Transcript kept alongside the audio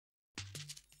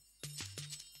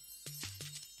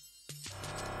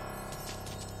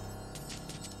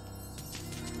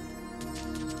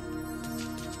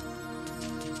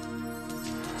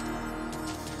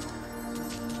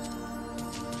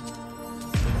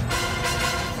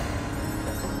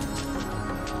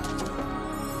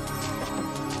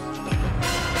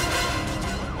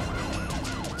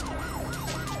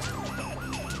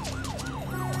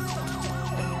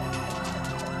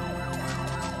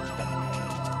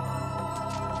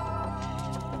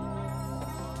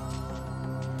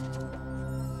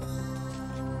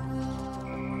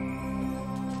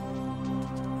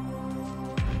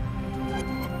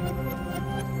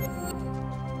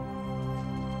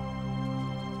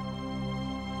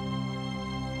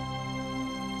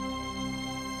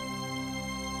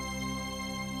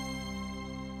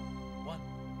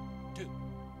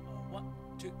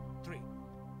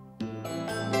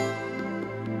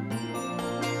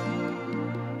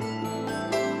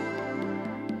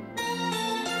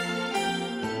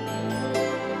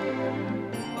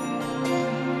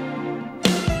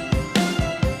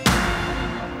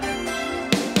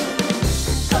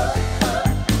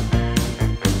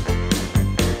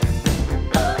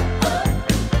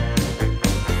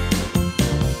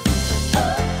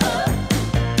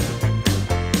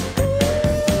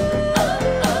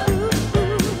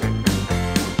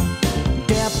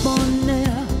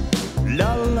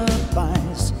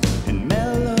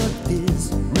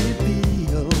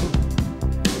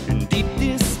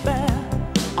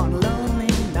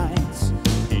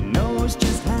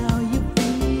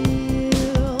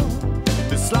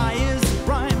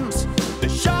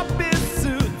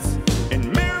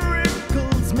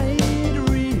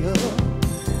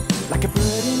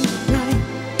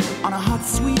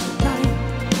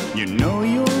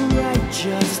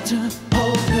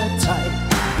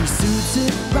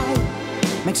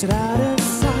makes it out of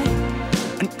sight,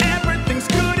 and everything's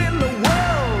good in the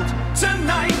world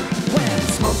tonight. When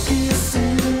Smokey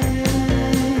sings,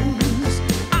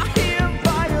 I hear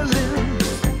violins.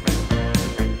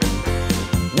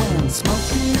 When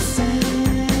Smokey sings,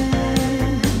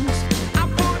 I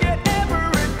forget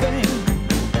everything.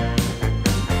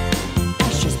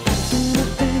 As she's packing the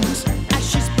things, as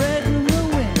she's spreading her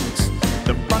wings,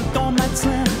 the front door might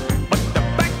slam, but the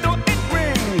back door it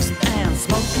rings. And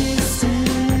Smokey sings,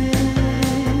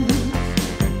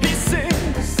 he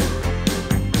sings.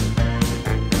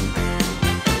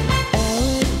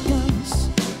 Elegance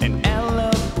and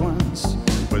eloquence,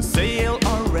 for sale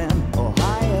or rent or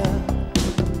hire.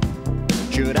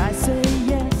 Should I say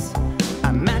yes,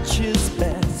 a match is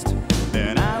best,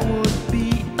 then I would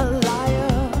be a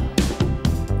liar.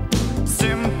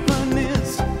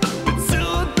 Symphonies that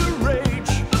soothe the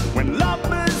rage when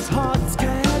lovers' hearts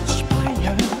catch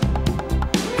fire.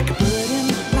 Like a burning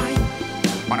light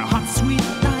on a hot, sweet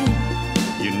night.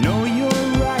 You know you're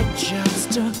right,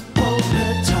 just to hold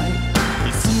her tight.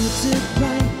 He suits it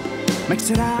right, makes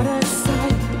it out of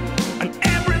sight, and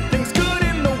everything's good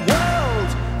in the world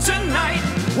tonight.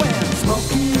 When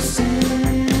Smokey sings,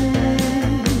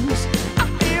 I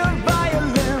hear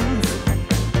violins.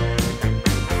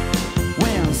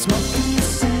 When Smokey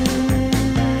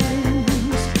sings,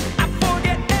 I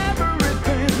forget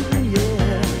everything,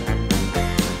 yeah.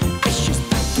 As she's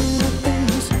packing her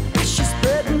things, as she's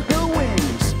spreading her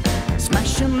wings,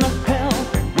 smashing the hell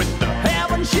with the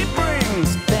heaven she brings.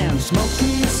 Then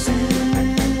Smokey sings,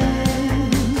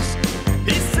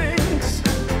 he sings.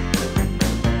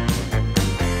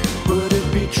 Would it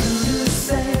be true to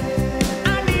say, I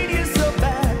need you so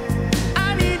bad,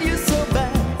 I need you so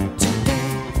bad today?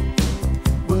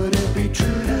 Would it be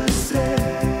true to say,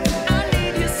 I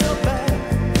need you so bad,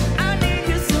 I need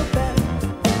you so bad,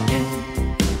 okay?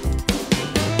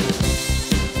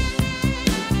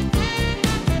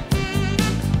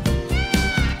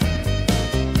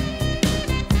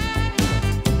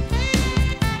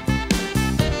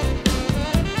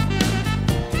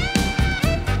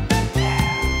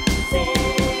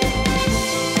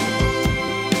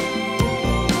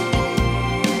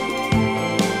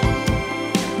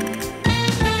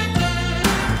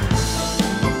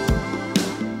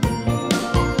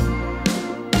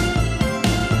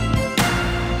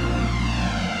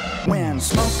 When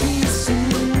Smokey